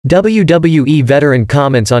WWE veteran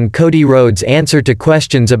comments on Cody Rhodes' answer to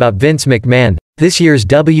questions about Vince McMahon. This year's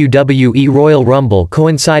WWE Royal Rumble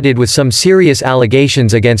coincided with some serious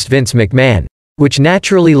allegations against Vince McMahon, which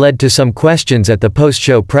naturally led to some questions at the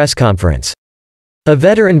post-show press conference. A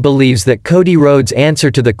veteran believes that Cody Rhodes' answer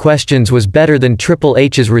to the questions was better than Triple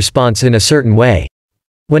H's response in a certain way.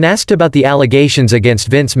 When asked about the allegations against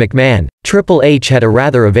Vince McMahon, Triple H had a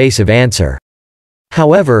rather evasive answer.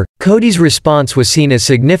 However, Cody's response was seen as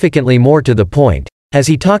significantly more to the point, as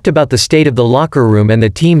he talked about the state of the locker room and the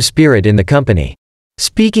team spirit in the company.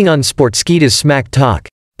 Speaking on Sportskeeda's SmackTalk,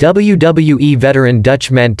 WWE veteran Dutch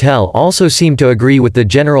Mantell also seemed to agree with the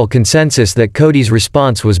general consensus that Cody's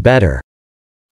response was better.